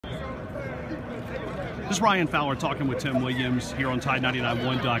This is Ryan Fowler talking with Tim Williams here on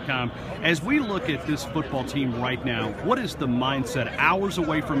Tide991.com. As we look at this football team right now, what is the mindset? Hours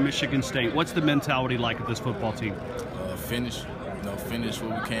away from Michigan State, what's the mentality like of this football team? Finish. Finish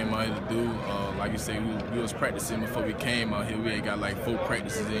what we came out here to do. Like you say, we was practicing before we came out here. We ain't got like 4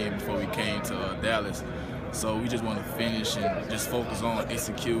 practices in before we came to Dallas. So we just want to finish and just focus on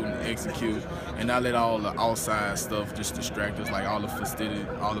execute, and not let all the outside stuff just distract us, like all the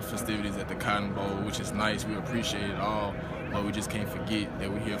festivities at the Cotton Bowl, which is nice. We appreciate it all, but we just can't forget that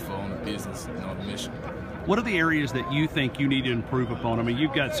we're here for on the business, the mission. What are the areas that you think you need to improve upon? I mean,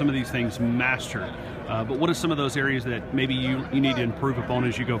 you've got some of these things mastered, but what are some of those areas that maybe you need to improve upon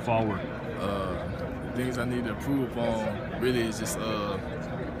as you go forward? Things I need to improve upon really is just the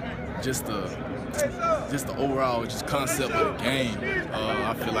overall concept of the game.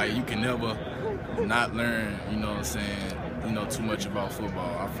 I feel like you can never not learn, too much about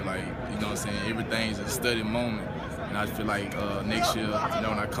football. I feel like, everything's a study moment. And I feel like next year,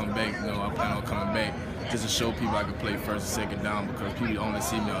 when I come back, I plan on coming back just to show people I can play first and second down, because people only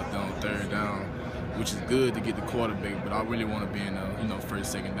see me out there on third down, which is good to get the quarterback, but I really want to be in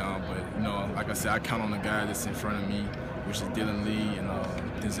first, second down. But, like I said, I count on the guy that's in front of me, which is Dylan Lee and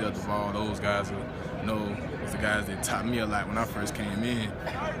Denzel Duval. Those guys was the guys that taught me a lot when I first came in,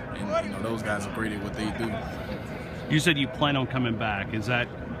 and those guys are great at what they do. You said you plan on coming back. Is that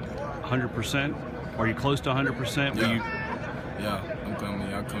 100%? Are you close to 100%? Yeah, I'm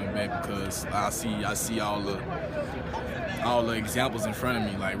coming back because I see all the examples in front of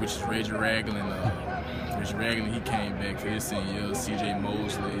me, like which is Reggie Ragland. Reggie Ragland, he came back for his senior year. C.J.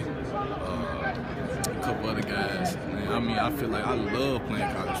 Mosley, a couple other guys. And, I feel like I love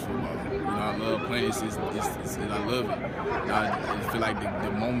playing college football. I love playing it. I love it. And I feel like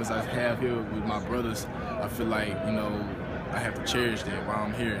the moments I have here with my brothers, I feel like, I have to cherish that while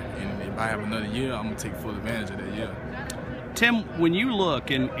I'm here. And if I have another year, I'm going to take full advantage of that year. Tim, when you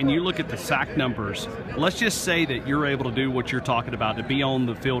look and you look at the sack numbers, let's just say that you're able to do what you're talking about, to be on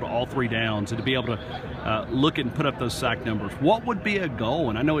the field all 3 downs and to be able to look and put up those sack numbers. What would be a goal?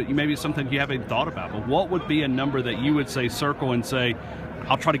 And I know it maybe it's something you haven't thought about, but what would be a number that you would say circle and say,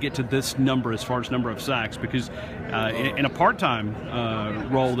 I'll try to get to this number as far as number of sacks? Because in a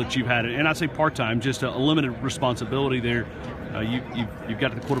part-time role that you've had, and I say part-time, just a limited responsibility there, you've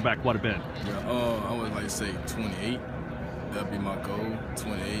got the quarterback quite a bit. Yeah, I would like to say 28. That'd be my goal,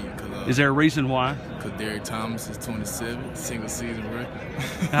 28. Is there a reason why? Because Derek Thomas is 27, single season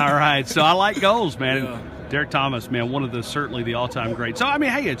record. All right, so I like goals, man. Yeah. Derek Thomas, man, one of certainly the all-time greats. So I mean,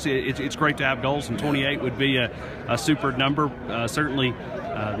 hey, it's great to have goals, and 28 would be a super number. Certainly,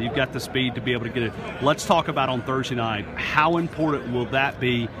 you've got the speed to be able to get it. Let's talk about on Thursday night. How important will that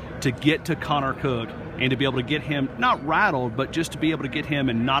be to get to Connor Cook and to be able to get him not rattled, but just to be able to get him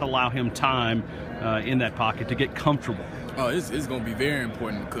and not allow him time in that pocket to get comfortable? Oh, it's going to be very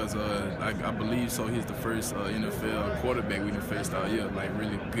important because I believe so. He's the first NFL quarterback we done faced all year, like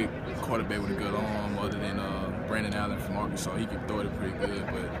really good quarterback with a good arm, other than Brandon Allen from Arkansas. He can throw it pretty good,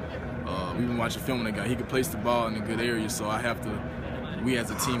 but we've been watching film on the guy. He can place the ball in a good area, so I have to. We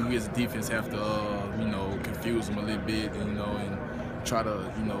as a team, we as a defense have to confuse him a little bit, and try to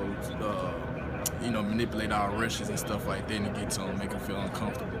manipulate our rushes and stuff like that, and get to him, make him feel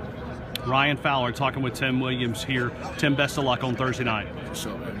uncomfortable. Ryan Fowler talking with Tim Williams here. Tim, best of luck on Thursday night. For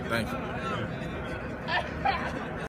sure, man. Thank you.